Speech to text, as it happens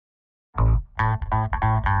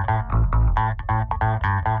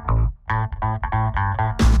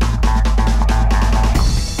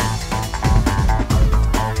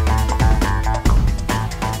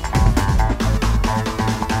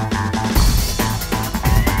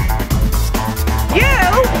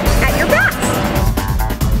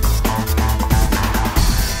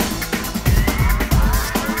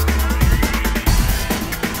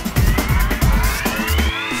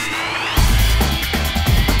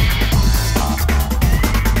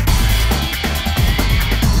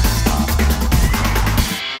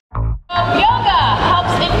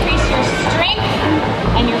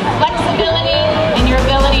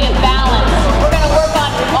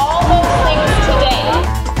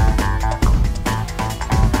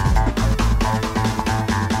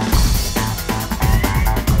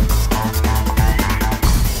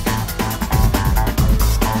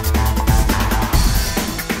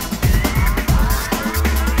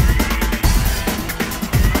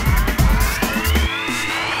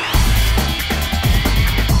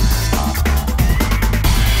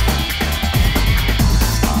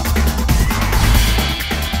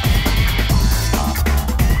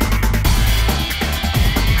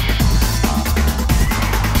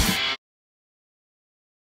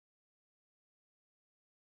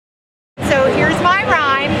So here's my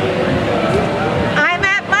rhyme. I'm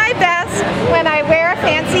at my best when I wear a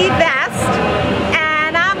fancy vest,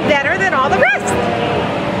 and I'm better than all the rest.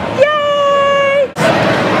 Yay!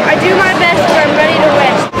 I do my best when I'm ready to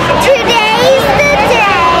rest. Today's the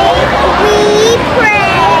day we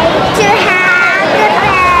pray to have the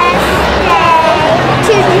best day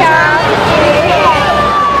to love today.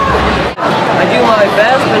 I do my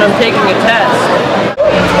best when I'm taking a test.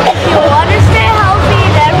 If you want to stay healthy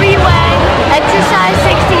in every way, exercise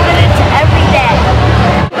 60 minutes every day.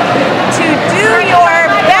 To do your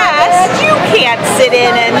best, you can't sit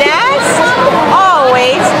in a nest.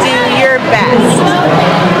 Always do your best.